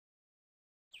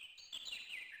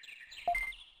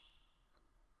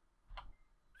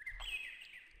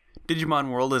Digimon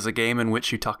World is a game in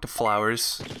which you talk to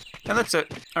flowers. And that's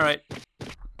it. Alright.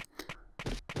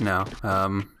 No,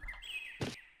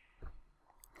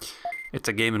 it's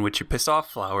a game in which you piss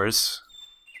off flowers,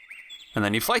 and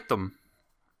then you fight them.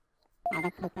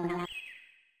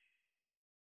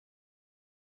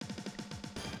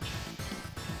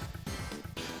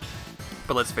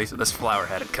 But let's face it, this flower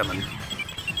had it coming.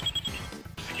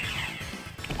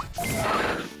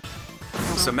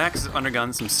 So Max has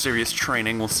undergone some serious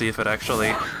training. We'll see if it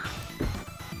actually...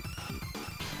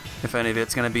 if any of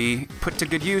it's gonna be put to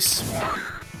good use.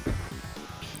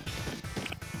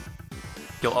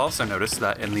 You'll also notice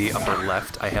that in the upper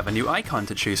left, I have a new icon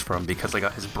to choose from because I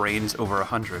got his brains over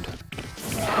 100.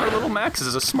 Our little Max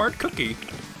is a smart cookie.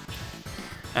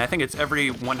 And I think it's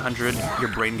every 100 your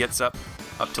brain gets up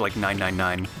to like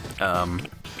 999.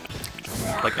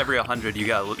 Like every 100 you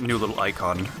got a new little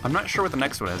icon. I'm not sure what the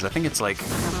next one is. I think it's like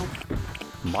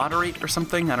moderate or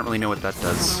something. I don't really know what that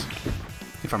does,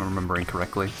 if I'm remembering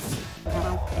correctly.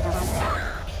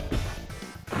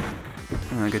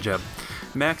 Good job.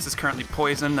 Max is currently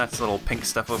poisoned. That's little pink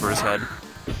stuff over his head.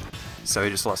 So he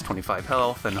just lost 25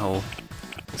 health, and he'll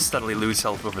steadily lose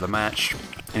health over the match.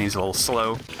 And he's a little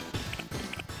slow.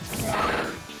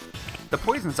 The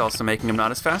poison's also making him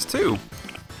not as fast, too.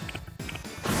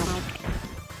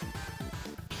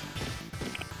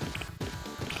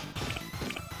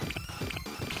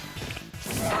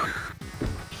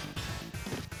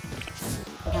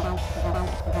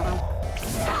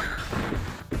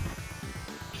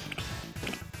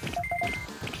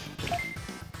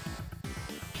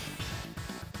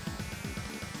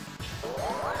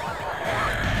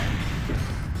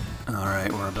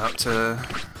 Alright, we're about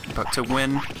to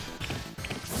win.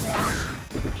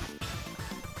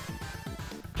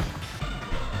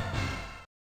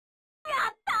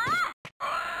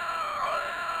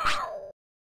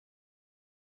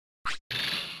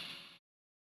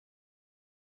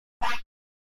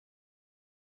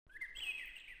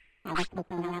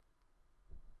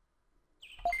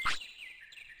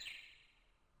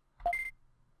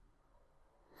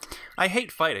 I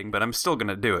hate fighting, but I'm still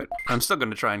gonna do it. I'm still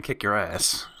gonna try and kick your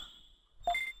ass.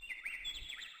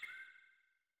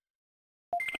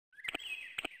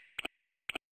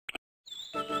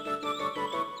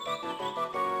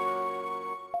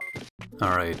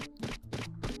 Alright.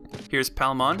 Here's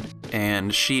Palmon,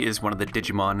 and she is one of the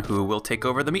Digimon who will take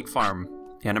over the meat farm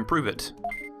and improve it.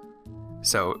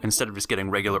 So, instead of just getting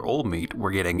regular old meat,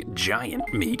 we're getting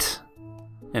giant meat.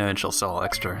 And she'll sell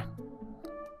extra.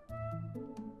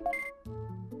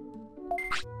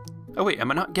 Oh wait,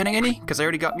 am I not getting any? Because I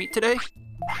already got meat today?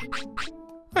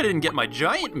 I didn't get my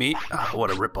giant meat! Oh, what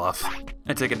a ripoff.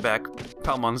 I take it back.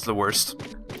 Palmon's the worst.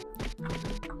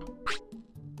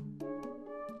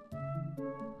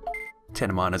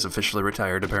 Tenamon is officially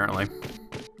retired, apparently.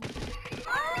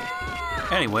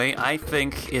 Anyway, I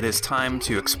think it is time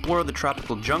to explore the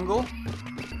tropical jungle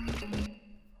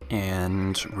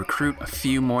and recruit a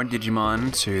few more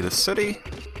Digimon to the city.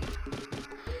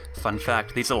 Fun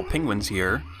fact, these little penguins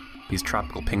here, these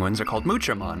tropical penguins, are called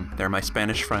Muchamon. They're my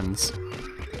Spanish friends.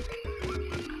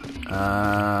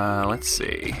 Let's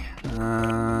see.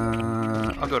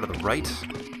 I'll go to the right.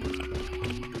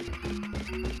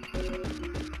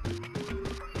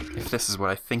 If this is what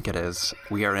I think it is,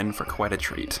 we are in for quite a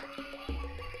treat.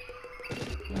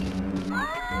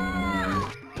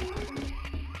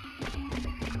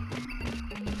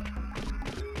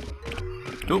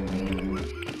 Oop.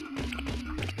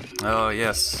 Oh,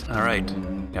 yes. Alright.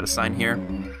 Got a sign here.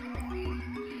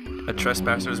 A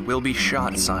trespassers will be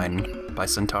shot sign by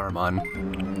Centauramon.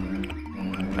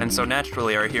 And so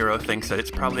naturally our hero thinks that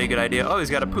it's probably a good idea. Oh, he's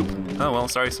got a poop. Oh, well,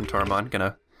 sorry, Centauramon.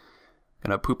 Gonna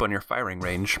poop on your firing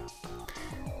range.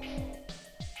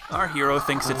 Our hero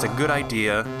thinks it's a good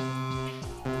idea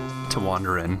to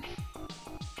wander in.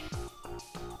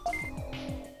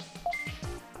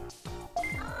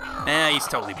 He's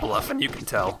totally bluffing, you can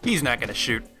tell. He's not gonna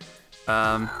shoot.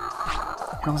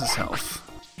 How's his health?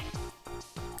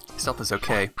 His health is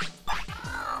okay.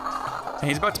 And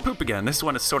he's about to poop again. This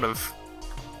one is sort of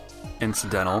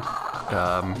incidental.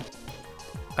 I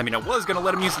mean, I was gonna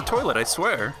let him use the toilet, I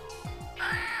swear.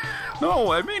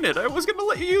 No, I mean it. I was gonna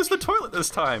let you use the toilet this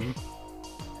time.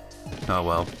 Oh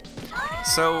well.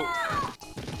 So,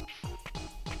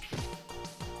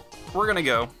 we're gonna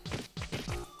go.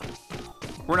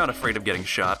 We're not afraid of getting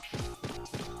shot.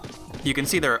 You can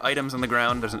see there are items on the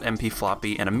ground. There's an MP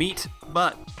floppy and a meat,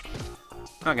 but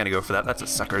I'm not gonna go for that. That's a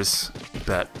sucker's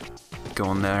bet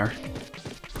going there.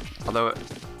 Although,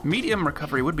 medium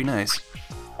recovery would be nice.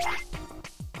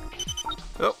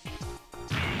 Oh.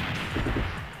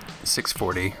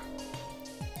 640.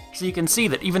 So you can see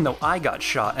that even though I got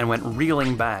shot and went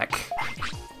reeling back,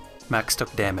 Max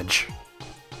took damage.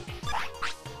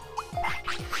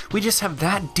 We just have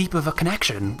that deep of a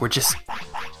connection. We're just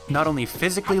not only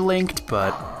physically linked,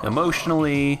 but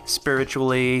emotionally,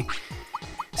 spiritually,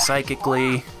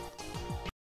 psychically.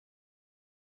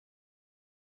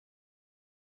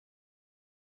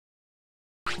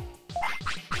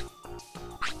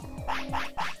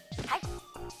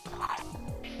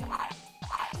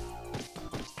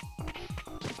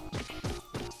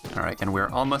 Alright, and we're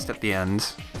almost at the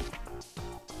end.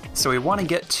 So we want to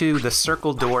get to the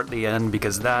circle door at the end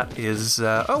because that is,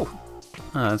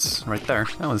 it's right there.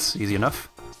 That was easy enough.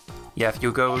 Yeah, if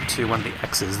you go to one of the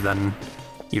X's, then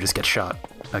you just get shot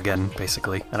again,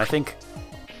 basically. And I think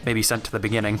maybe sent to the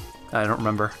beginning. I don't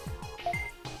remember.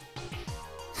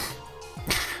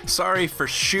 Sorry for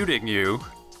shooting you.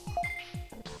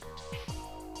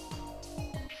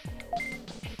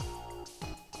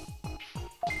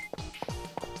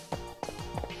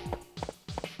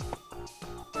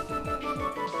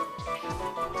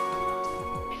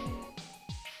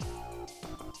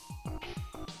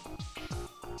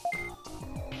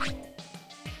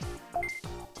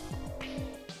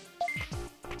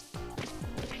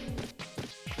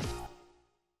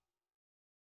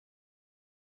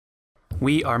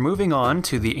 We are moving on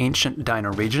to the ancient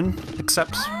Dino region,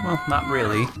 except, well, not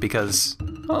really, because,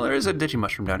 well, there is a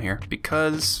Digimushroom down here,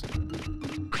 because...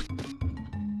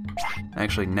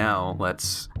 Actually, now,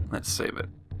 let's save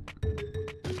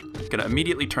it. Gonna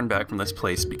immediately turn back from this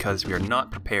place because we are not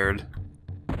prepared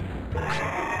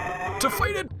to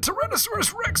fight a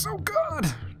Tyrannosaurus Rex, oh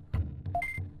god!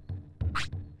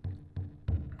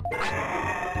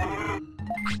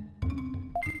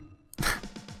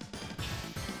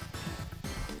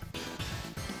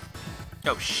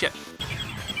 Oh shit.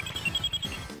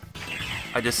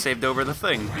 I just saved over the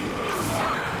thing.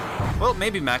 Well,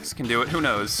 maybe Max can do it, who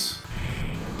knows?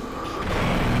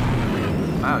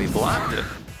 Wow, he blocked it.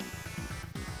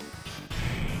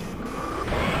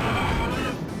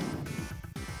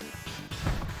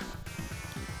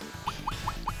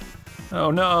 Oh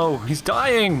no, he's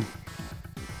dying!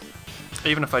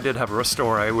 Even if I did have a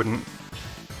restore, I wouldn't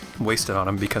waste it on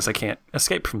him because I can't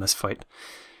escape from this fight.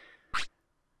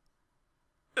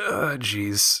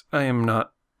 Jeez, I am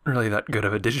not really that good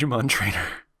of a Digimon trainer.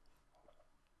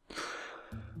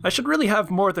 I should really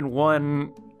have more than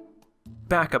one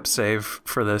backup save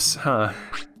for this, huh?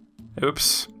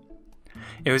 Oops.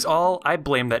 It was all, I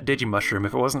blame that Digimushroom.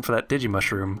 If it wasn't for that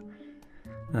Digimushroom...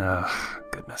 Oh,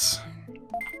 goodness.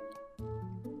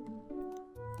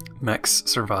 Max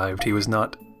survived. He was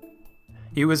not...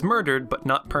 He was murdered, but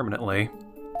not permanently.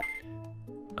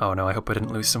 Oh no, I hope I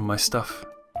didn't lose some of my stuff.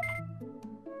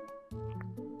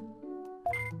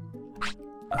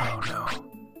 Oh no.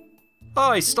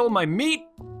 Oh, he stole my meat!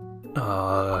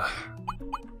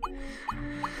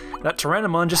 That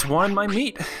Tyrannomon just wanted my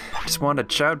meat. Just wanted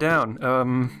to chow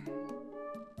down.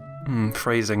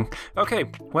 Phrasing.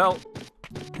 Okay, well...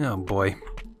 Oh boy.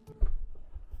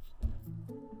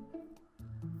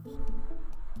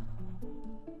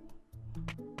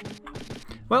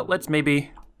 Well, let's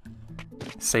maybe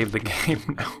save the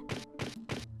game now.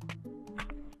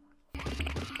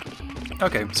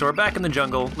 Okay, so we're back in the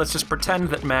jungle. Let's just pretend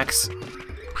that Max...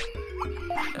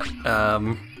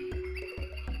 Well,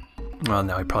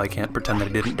 no, I probably can't pretend that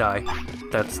he didn't die.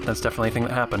 That's definitely a thing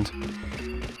that happened.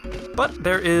 But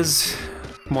there is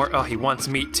more... Oh, he wants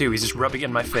meat too. He's just rubbing it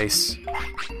in my face.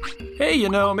 Hey, you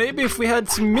know, maybe if we had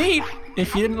some meat,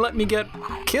 if you didn't let me get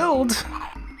killed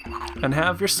and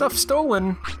have your stuff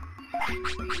stolen,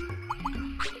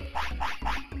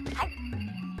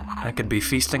 I could be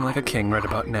feasting like a king right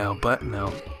about now, but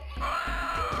no.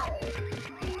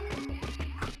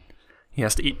 He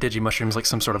has to eat Digimushrooms like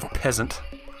some sort of peasant.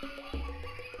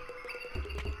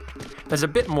 There's a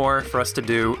bit more for us to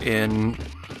do in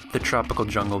the tropical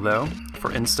jungle, though.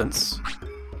 For instance,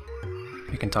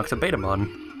 we can talk to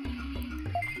Betamon.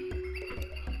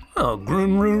 Oh,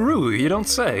 Grunruru, you don't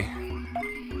say.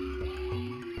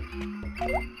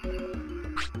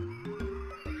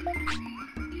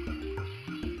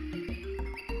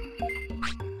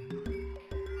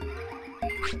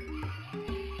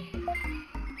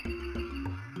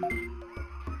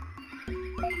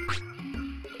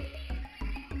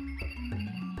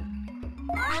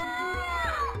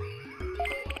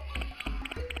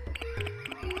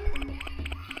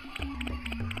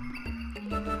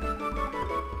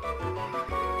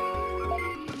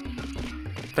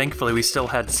 Thankfully, we still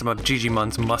had some of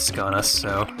Digimon's musk on us,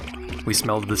 so we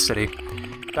smelled the city.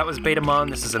 That was Betamon.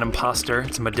 This is an imposter.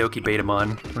 It's a Madoki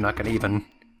Betamon. We're not going to even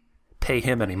pay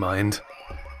him any mind.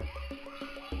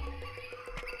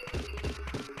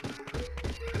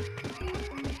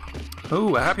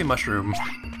 Ooh, a happy mushroom.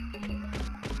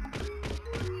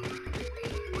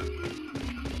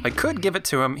 I could give it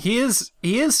to him. He is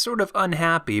sort of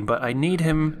unhappy, but I need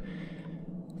him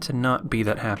to not be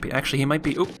that happy. Actually, he might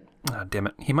be... Oop! Ah, damn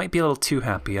it. He might be a little too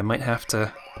happy. I might have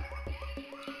to...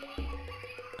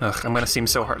 Ugh, I'm gonna seem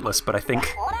so heartless, but I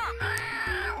think...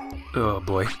 Oh,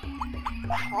 boy.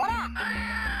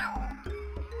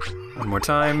 One more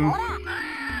time.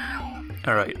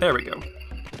 Alright, there we go.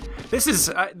 This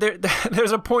is...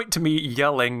 there's a point to me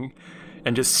yelling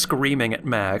and just screaming at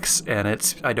Max, and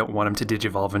it's... I don't want him to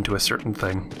digivolve into a certain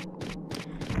thing.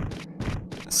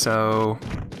 So...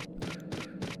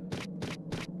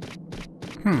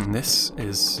 this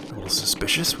is a little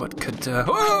suspicious. What could...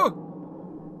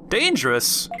 Oh!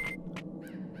 Dangerous!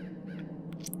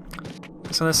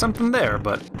 So there's something there,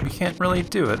 but we can't really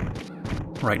do it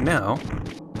right now.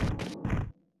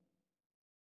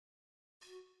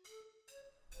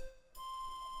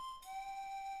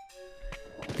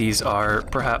 These are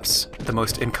perhaps the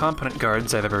most incompetent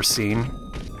guards I've ever seen.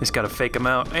 Just gotta fake them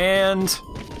out, and...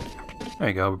 There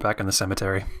you go, we're back in the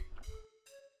cemetery.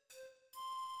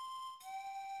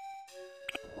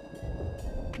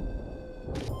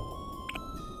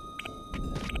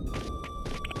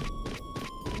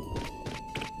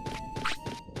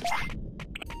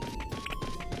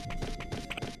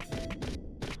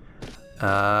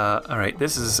 Alright,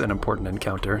 this is an important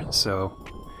encounter, so...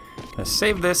 I'm gonna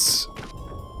save this.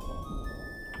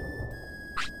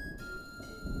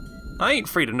 I ain't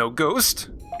afraid of no ghost!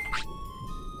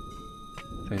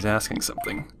 So he's asking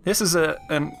something. This is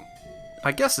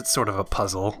I guess it's sort of a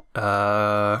puzzle.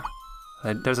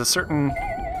 There's a certain...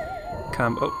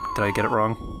 Oh, did I get it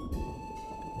wrong?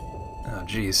 Oh,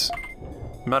 jeez.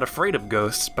 I'm not afraid of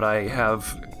ghosts, but I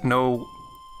have no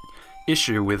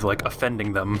issue with, like,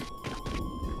 offending them.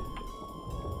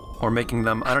 Or making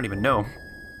them... I don't even know.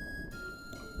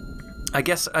 I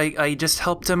guess I just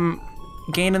helped him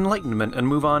gain enlightenment and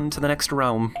move on to the next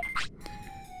realm.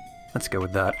 Let's go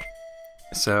with that.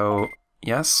 So,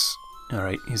 yes.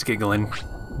 Alright, he's giggling.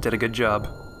 Did a good job.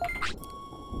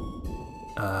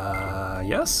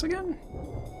 Yes again?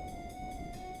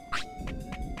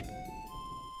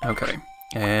 Okay.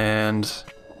 And...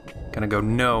 Gonna go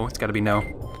no. It's gotta be no.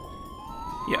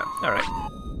 Yeah, alright.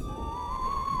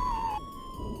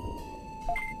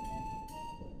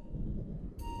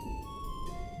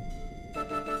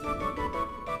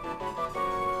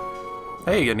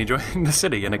 Hey, and he joined the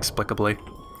city inexplicably.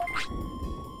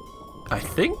 I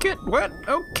think it went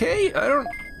okay. I don't...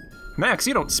 Max,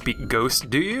 you don't speak ghost,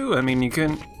 do you? I mean, you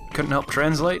couldn't help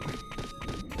translate?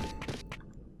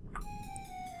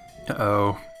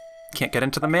 Uh-oh. Can't get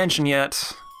into the mansion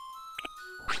yet.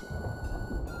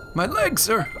 My legs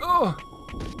are... Oh!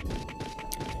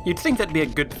 You'd think that'd be a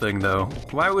good thing, though.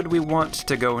 Why would we want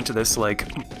to go into this, like,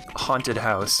 haunted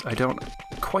house? I don't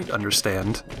quite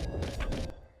understand.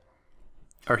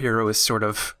 Our hero is sort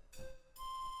of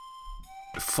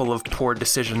full of poor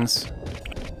decisions.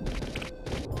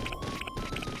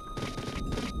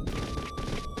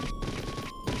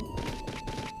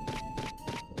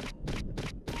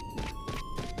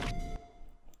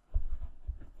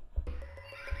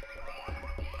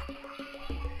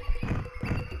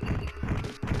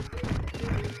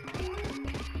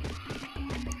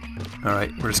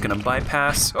 Alright, we're just gonna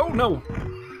bypass... Oh no!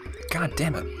 God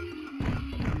damn it.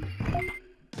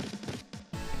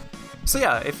 So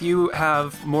yeah, if you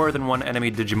have more than one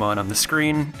enemy Digimon on the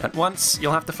screen at once,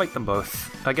 you'll have to fight them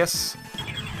both. I guess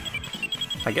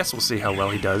we'll see how well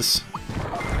he does.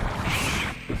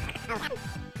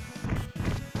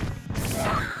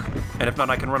 And if not,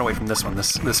 I can run away from this one.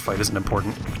 This fight isn't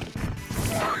important.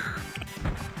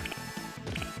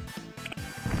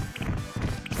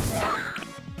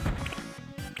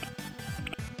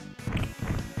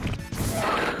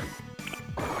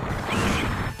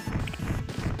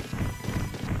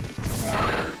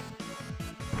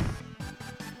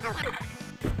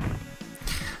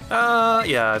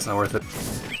 Yeah, it's not worth it.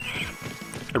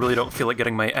 I really don't feel like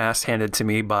getting my ass handed to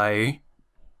me by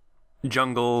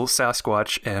Jungle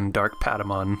Sasquatch and Dark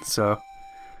Patamon, so...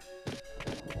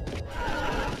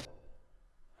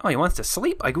 Oh, he wants to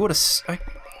sleep? I could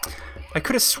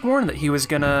have sworn that he was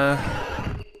gonna...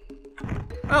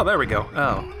 Oh, there we go.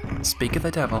 Oh, speak of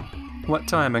the devil. What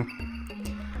timing.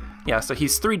 Yeah, so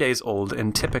he's 3 days old,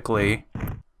 and typically,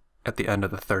 at the end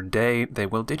of the 3rd day, they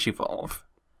will Digivolve.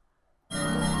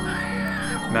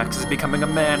 Max is becoming a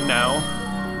man now.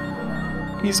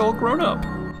 He's all grown up.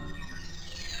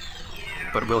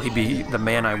 But will he be the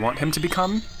man I want him to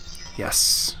become?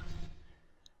 Yes.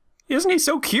 Isn't he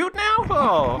so cute now?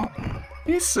 Oh,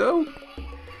 He's so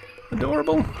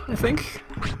adorable, I think.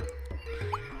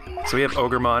 So we have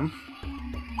Ogremon.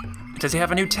 Does he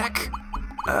have a new tech?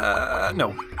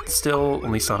 No. Still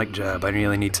only Sonic Jab. I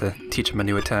really need to teach him a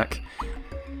new attack.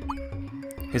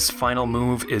 His final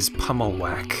move is Pummel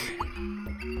Whack.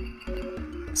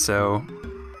 So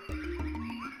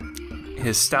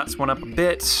his stats went up a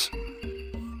bit.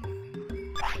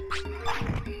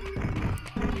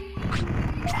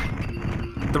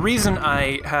 The reason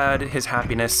I had his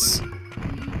happiness...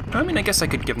 I mean, I guess I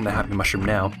could give him the Happy Mushroom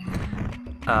now.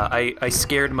 I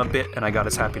scared him a bit and I got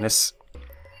his happiness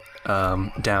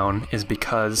down is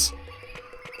because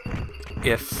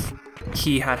if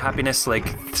he had happiness like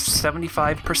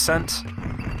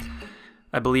 75%,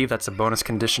 I believe that's a bonus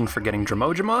condition for getting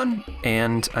Dromojamon,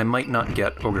 and I might not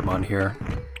get Ogremon here.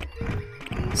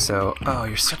 So, oh,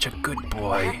 you're such a good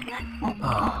boy.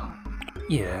 Oh,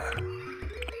 yeah.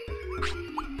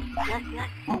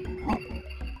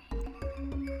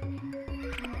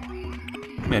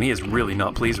 Man, he is really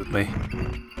not pleased with me.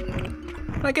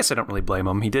 I guess I don't really blame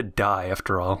him. He did die,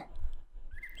 after all.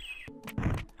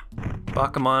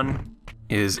 Bakumon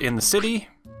is in the city.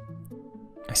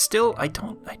 I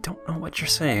don't know what you're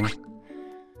saying.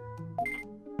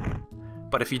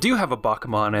 But if you do have a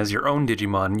Bakumon as your own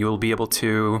Digimon, you will be able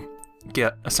to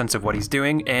get a sense of what he's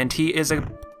doing, and he is a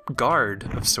guard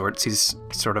of sorts. He's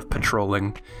sort of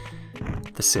patrolling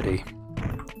the city,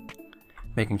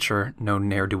 making sure no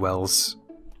ne'er-do-wells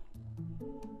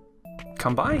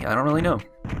come by? I don't really know.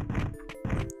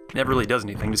 Never really does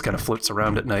anything, just kind of floats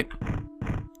around at night.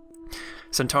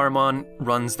 Centaurimon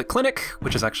runs the clinic,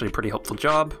 which is actually a pretty helpful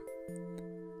job.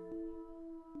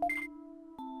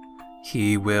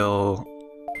 He will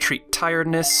treat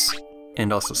tiredness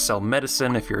and also sell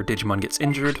medicine if your Digimon gets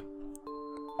injured.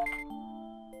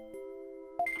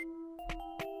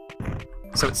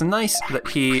 So it's nice that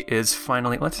he is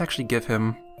finally... Let's actually give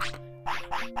him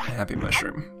a Happy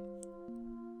Mushroom.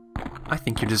 I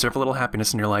think you deserve a little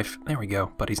happiness in your life. There we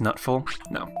go. But he's not full?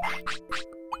 No.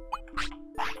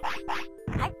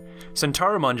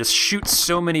 Centaurimon just shoots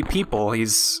so many people.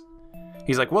 He's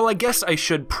like, well, I guess I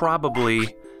should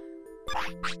probably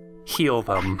heal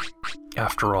them,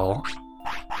 after all.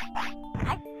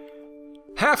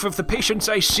 Half of the patients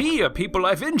I see are people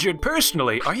I've injured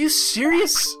personally. Are you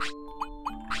serious?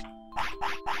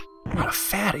 What a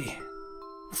fatty.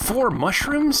 4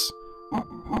 mushrooms?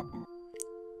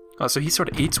 Oh, so he sort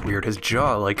of eats weird. His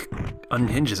jaw, like,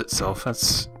 unhinges itself.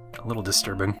 That's a little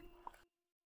disturbing.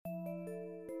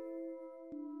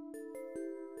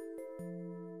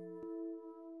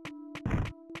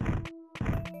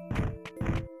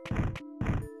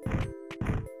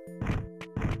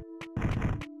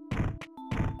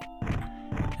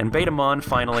 And Betamon,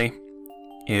 finally,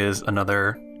 is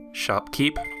another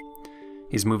shopkeep.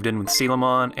 He's moved in with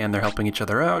Sealamon, and they're helping each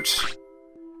other out.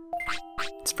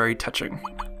 It's very touching.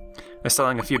 They're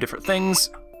selling a few different things,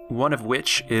 one of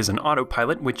which is an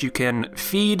autopilot, which you can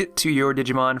feed to your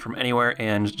Digimon from anywhere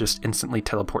and just instantly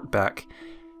teleport back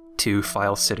to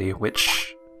File City,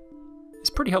 which is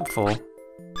pretty helpful.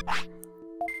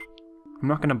 I'm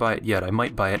not going to buy it yet. I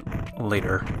might buy it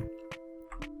later.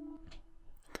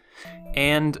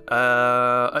 And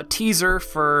a teaser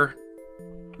for...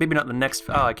 Maybe not the next...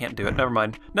 Oh, I can't do it. Never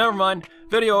mind. Never mind.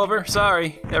 Video over.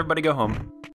 Sorry. Everybody go home.